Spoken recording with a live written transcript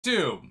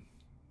Dude,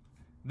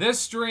 this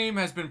stream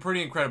has been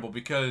pretty incredible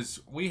because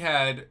we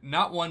had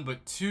not one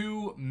but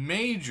two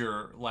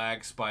major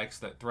lag spikes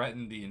that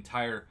threatened the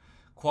entire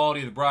quality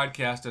of the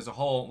broadcast as a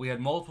whole. We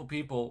had multiple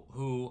people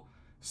who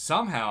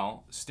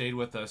somehow stayed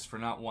with us for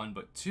not one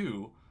but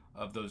two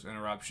of those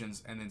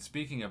interruptions. And then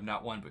speaking of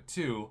not one but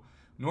two,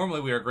 normally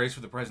we are graced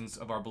with the presence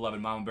of our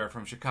beloved Mama Bear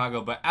from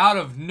Chicago, but out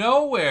of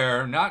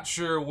nowhere, not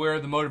sure where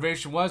the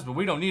motivation was, but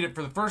we don't need it,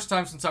 for the first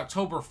time since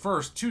October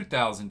 1st,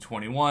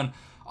 2021,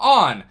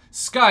 on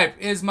Skype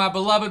is my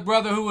beloved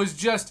brother who was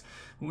just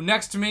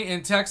next to me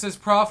in Texas,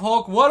 Prof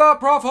Hulk. What up,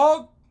 Prof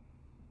Hulk?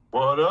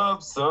 What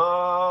up,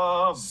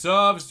 subs?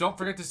 Subs, don't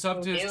forget to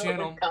sub to his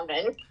channel.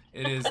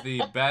 It is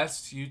the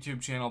best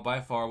YouTube channel by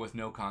far with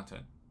no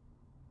content.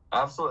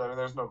 Absolutely, I mean,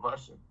 there's no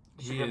question.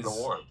 He is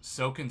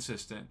so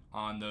consistent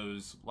on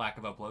those lack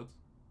of uploads.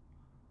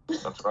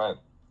 That's right.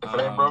 If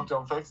it ain't broke,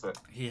 don't fix it.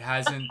 He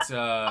hasn't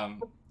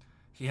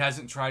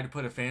tried to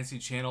put a fancy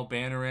channel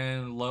banner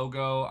in,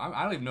 logo.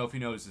 I don't even know if he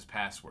knows his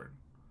password.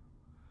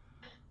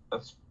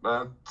 That's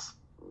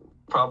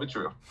probably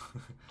true.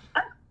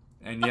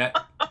 And yet,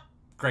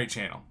 great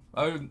channel.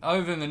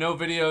 Other than the no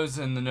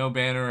videos and the no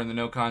banner and the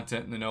no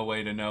content and the no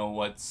way to know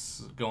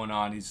what's going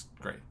on, he's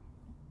great.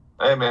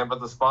 Hey, man,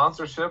 but the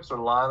sponsorships are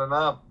lining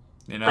up.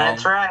 You know,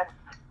 that's right.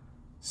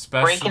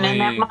 Especially, breaking in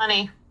that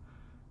money.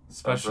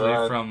 Especially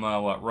right. From,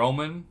 what,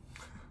 Roman?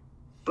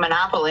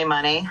 Monopoly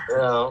money.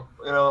 Yeah,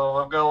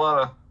 I've got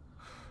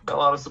a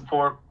lot of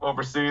support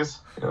overseas,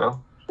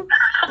 from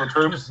the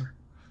troops.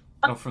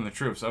 Oh, from the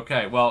troops.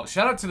 Okay, well,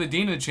 shout out to the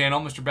Dean of the channel,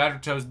 Mr.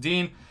 Battertoast.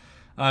 Dean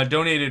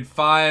donated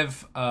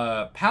 £5,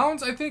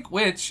 I think,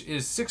 which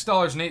is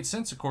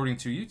 $6.08 according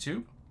to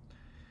YouTube.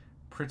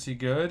 Pretty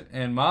good.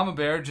 And Mama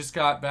Bear just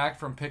got back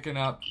from picking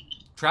up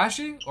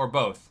Trashy, or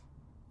both?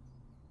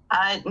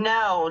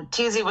 No,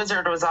 TZ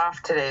Wizard was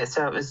off today,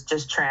 so it was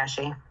just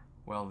Trashy.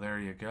 Well, there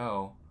you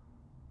go.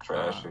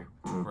 Trashy.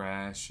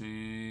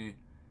 Trashy.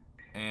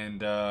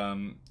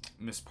 And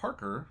Miss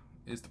Parker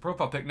is the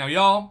profile pic. Now,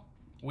 y'all,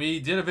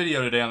 we did a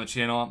video today on the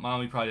channel.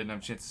 Mom, you probably didn't have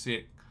a chance to see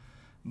it.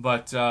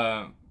 But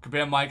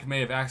Kabam Mike may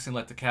have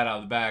accidentally let the cat out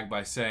of the bag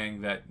by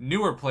saying that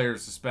newer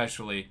players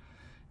especially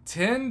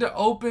tend to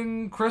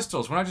open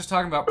crystals. We're not just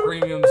talking about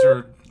premiums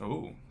or...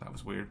 Oh, that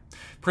was weird.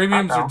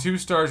 Premiums or 2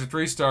 stars or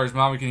 3 stars.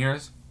 Mom, you can hear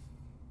us?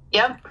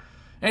 Yep.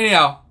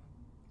 Anyhow,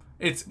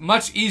 it's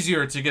much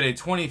easier to get a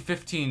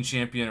 2015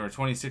 champion or a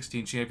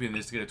 2016 champion than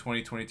it is to get a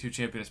 2022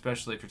 champion,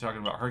 especially if you're talking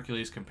about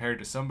Hercules compared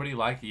to somebody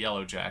like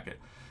Yellow Jacket,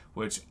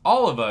 which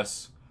all of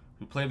us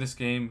who play this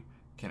game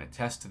can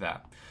attest to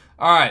that.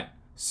 All right,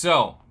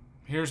 so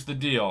here's the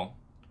deal.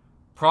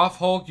 Prof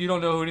Hulk, you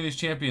don't know who any of these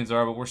champions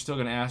are, but we're still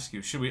going to ask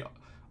you. Should we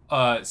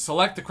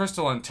select the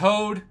crystal on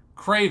Toad,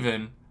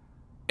 Kraven,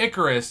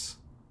 Icarus,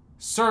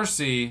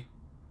 Cersei,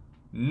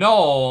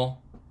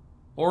 Null,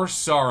 or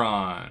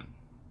Sauron?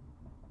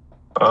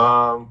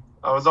 I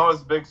was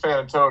always a big fan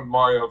of Toad in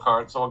Mario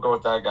Kart, so we'll go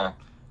with that guy.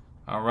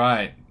 All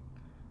right.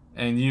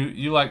 And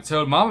you like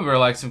Toad. Mama Bear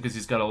likes him because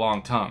he's got a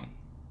long tongue.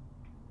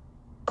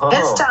 Oh.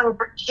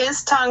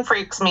 His tongue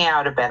freaks me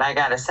out a bit, I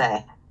gotta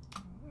say.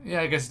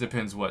 Yeah, I guess it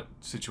depends what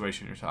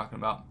situation you're talking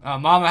about.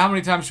 Mama, how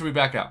many times should we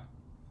back out?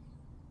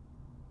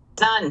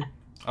 None.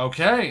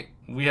 Okay.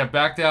 We have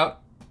backed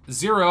out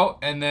 0,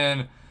 and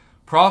then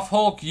Prof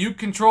Hulk, you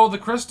control the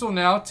crystal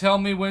now. Tell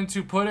me when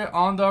to put it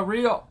on the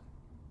reel.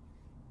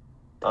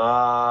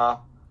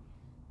 Now.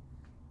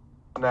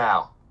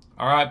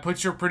 All right,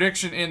 put your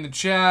prediction in the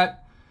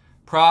chat.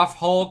 Prof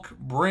Hulk,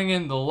 bring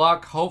in the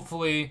luck.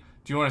 Hopefully,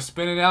 do you want to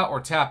spin it out or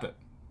tap it?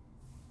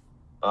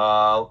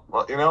 Well,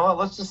 you know what?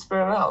 Let's just spin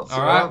it out.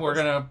 All right, we're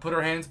going to put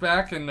our hands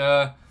back and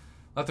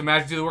let the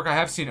magic do the work. I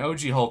have seen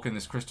OG Hulk in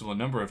this crystal a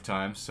number of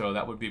times, so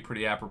that would be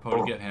pretty apropos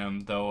to get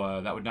him, though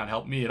that would not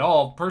help me at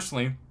all,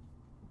 personally.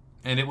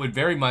 And it would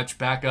very much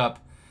back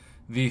up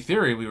the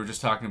theory we were just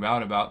talking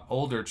about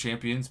older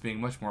champions being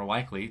much more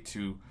likely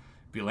to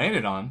be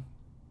landed on.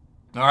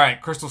 All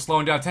right, crystal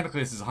slowing down.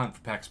 Technically, this is a hunt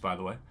for Pex, by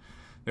the way.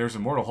 There's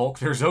Immortal Hulk.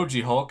 There's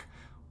OG Hulk.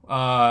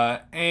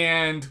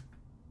 And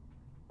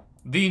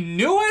the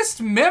newest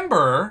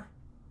member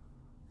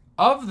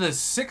of the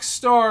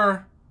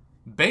 6-star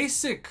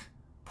basic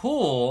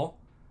pool,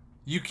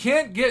 you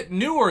can't get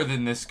newer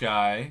than this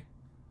guy,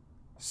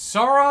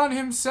 Sauron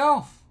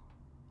himself.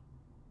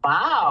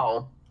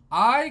 Wow.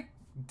 I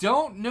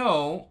don't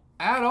know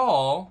at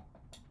all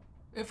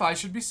if I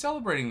should be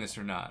celebrating this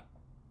or not.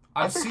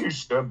 I think you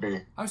should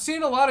be. I'm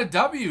seeing a lot of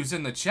W's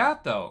in the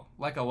chat, though.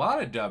 Like, a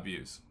lot of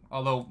W's.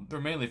 Although,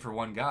 they're mainly for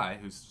one guy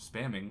who's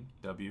spamming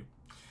W.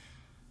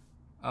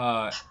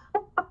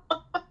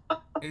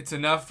 It's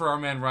enough for our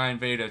man Ryan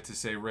Veda to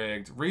say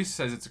rigged. Reese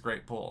says it's a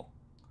great pull.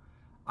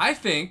 I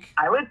think...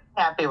 I would be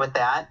happy with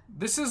that.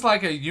 This is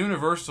like a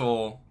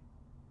universal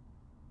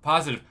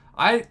positive.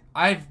 I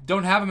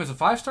don't have him as a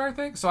 5-star, I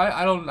think, so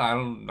I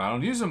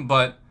don't use him,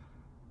 but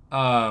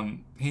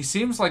he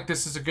seems like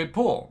this is a good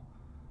pull.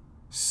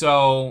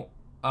 So,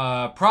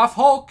 Prof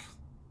Hulk,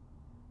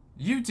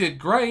 you did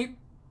great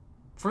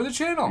for the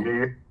channel.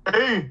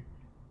 Hey.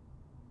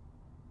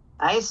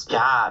 Nice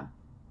job.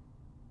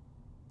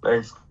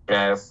 Thanks,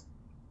 guys.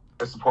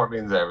 Your support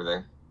means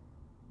everything.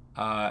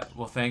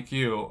 Well, thank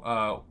you.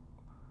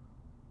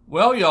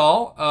 Well,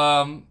 y'all,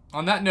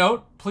 on that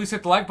note, please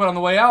hit the like button on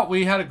the way out.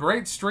 We had a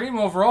great stream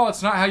overall.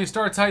 It's not how you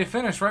start, it's how you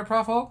finish, right,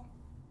 Prof? Hulk?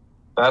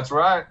 That's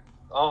right.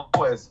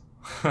 Always.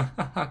 Good.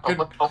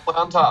 Hopefully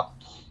on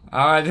top.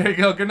 All right, there you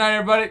go. Good night,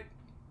 everybody.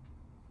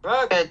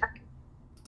 Good. Good.